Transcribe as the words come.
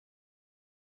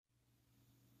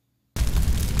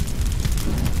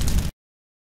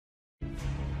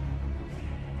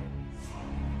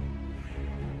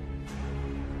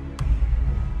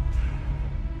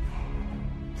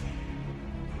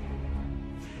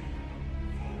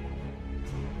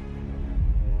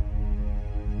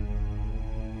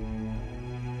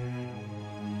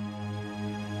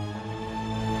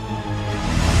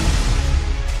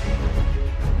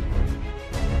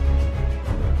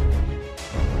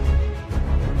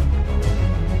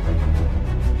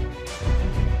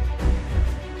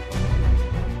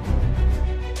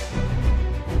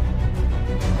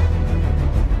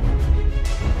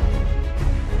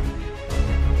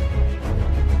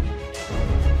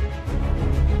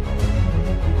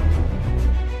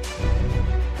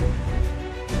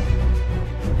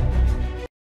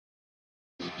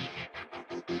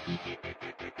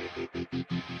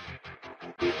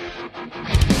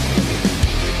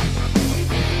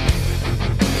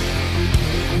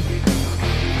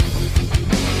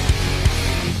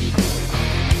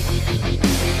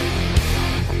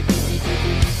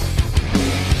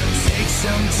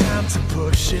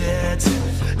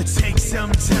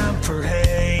some time for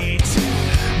hate.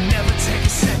 Never take a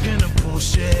second of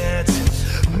bullshit.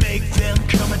 Make them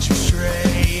come at you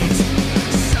straight.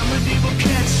 Somebody will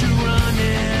catch you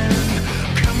running,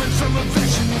 coming from a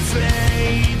vegetable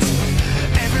fate.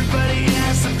 Everybody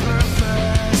has a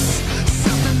purpose,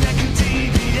 something that can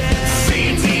deviate.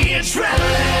 Feed me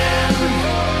adrenaline.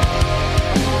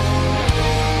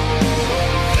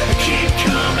 Keep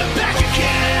coming back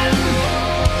again.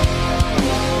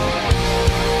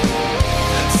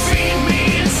 Feed me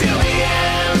until the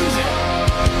end.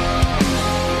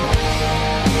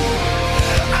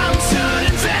 I'm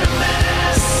turning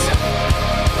venomous.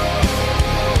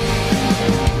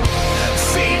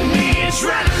 Feed me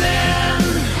adrenaline.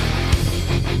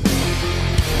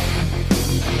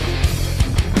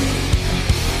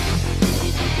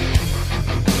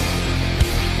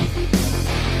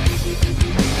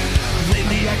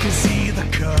 Lately I can see the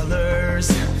colors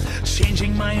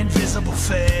changing my invisible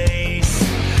face.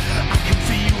 I can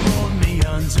feel you hold me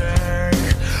under.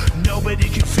 Nobody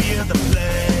can feel the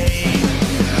play.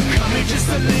 Come here just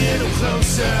a little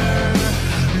closer.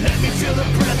 Let me feel the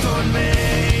breath on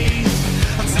me.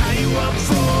 I'll tie you up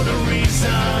for the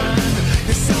reason.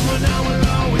 You're someone I will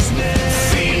always need.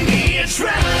 Feed me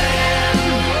adrenaline.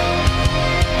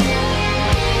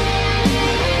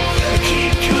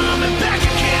 Keep coming back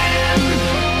again.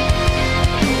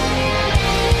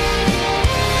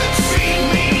 Feed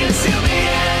me until the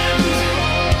end.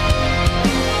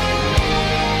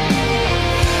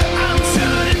 I'm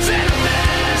turning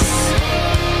venomous.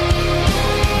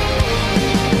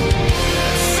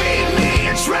 Feed me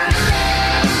adrenaline.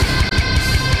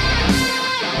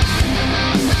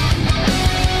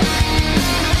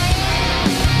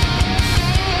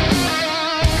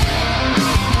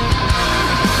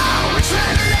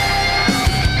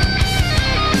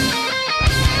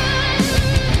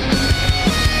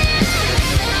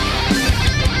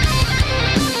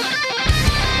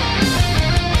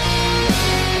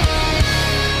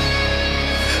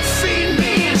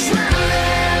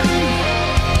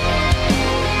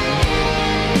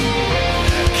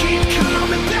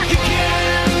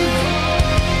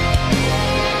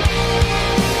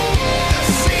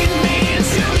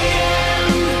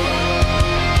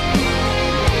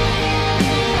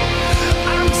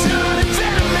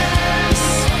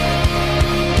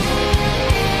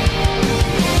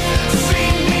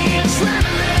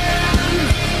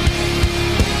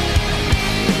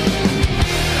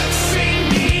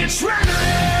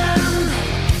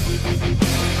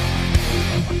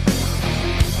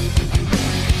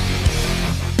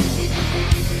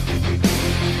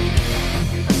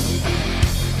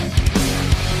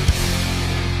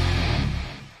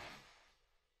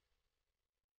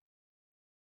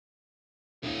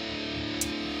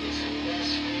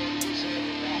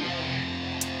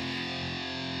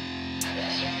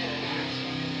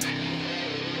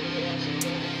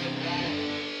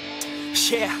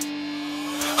 Yeah,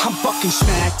 I'm fucking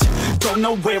smacked, don't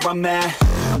know where I'm at.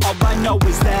 All I know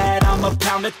is that I'm a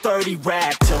pound of 30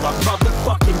 rack till I'm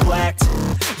motherfucking blacked.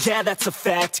 Yeah, that's a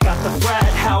fact, got the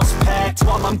frat house packed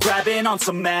while I'm grabbing on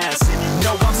some ass. And you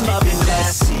know I'm loving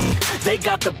messy, they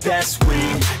got the best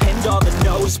weed and all the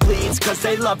nosebleeds cause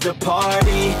they love to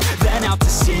party. Then out to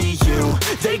see you,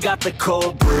 they got the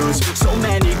cold brews. So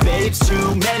many babes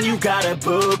too, man you gotta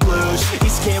boo-blues.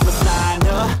 East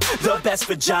Carolina, the best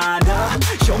vagina.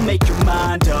 You'll make your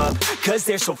mind up, cause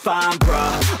they're so fine,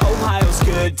 bruh. Ohio's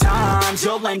good times,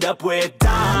 you'll end up with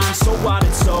dimes. So what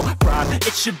it's so prime,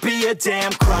 it should be a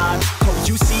damn crime. Oh,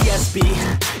 UCSB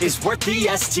is worth the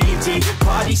STD.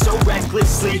 Party so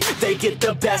recklessly, they get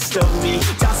the best of me.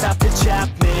 Down south to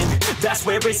Chapman, that's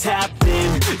where it's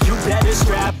happening. You better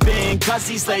strap in, cause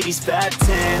these ladies fat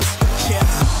tens.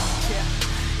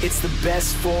 Yeah, it's the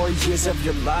best 4 years of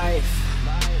your life.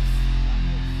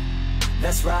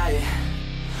 That's right,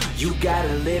 you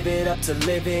gotta live it up to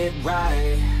live it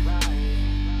right.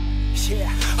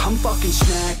 Yeah, I'm fucking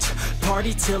smacked,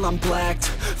 party till I'm blacked.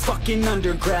 Fucking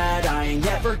undergrad, I ain't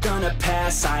never gonna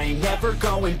pass. I ain't never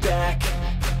going back.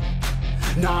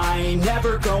 Nah, I ain't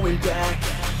never going back.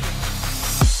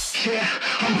 Yeah,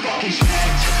 I'm fucking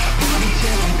smacked, party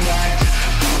till I'm blacked.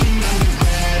 Fucking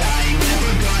undergrad, I ain't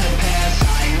never gonna pass.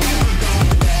 I ain't never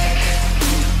going back.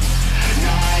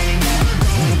 Nah, I ain't never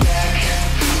going back.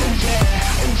 Oh yeah,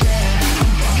 I'm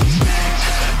fucking smacked,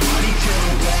 party till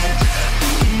I'm blacked.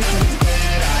 Fucking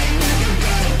undergrad, I ain't never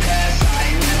gonna pass. I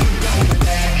ain't never going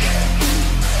back.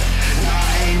 Nah,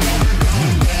 I ain't never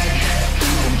going back.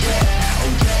 Oh yeah.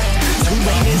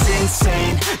 Tulane is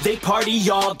insane, they party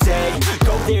all day.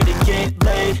 Go there to get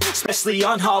laid, especially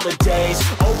on holidays.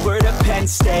 Over to Penn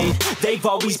State, they've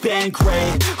always been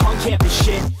great. On campus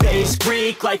shit-faced,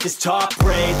 Greek life is top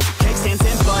grade. Cake stands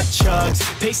and butt chugs,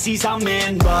 pasties I'm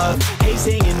in love.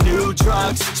 Hazing and new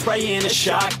drugs, spraying a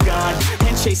shotgun,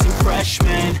 and chasing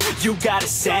freshmen, you gotta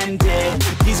send it.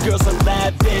 These girls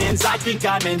 11s, I think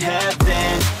I'm in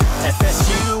heaven.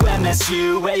 FSU,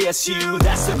 MSU, ASU,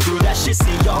 that's the crew, that's just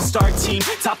the all-star team.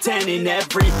 Top 10 in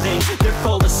everything, they're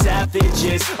full of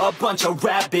savages, a bunch of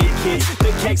rabid kids.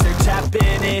 The kegs are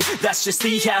tapping in, that's just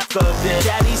the half of it.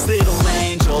 Daddy's little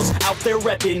angels, out there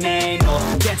repping anal,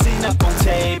 dancing up on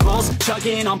tables,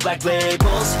 chugging on black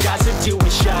labels. Guys are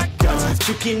doing shotguns,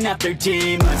 puking at their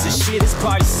demons. This shit is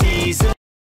party season.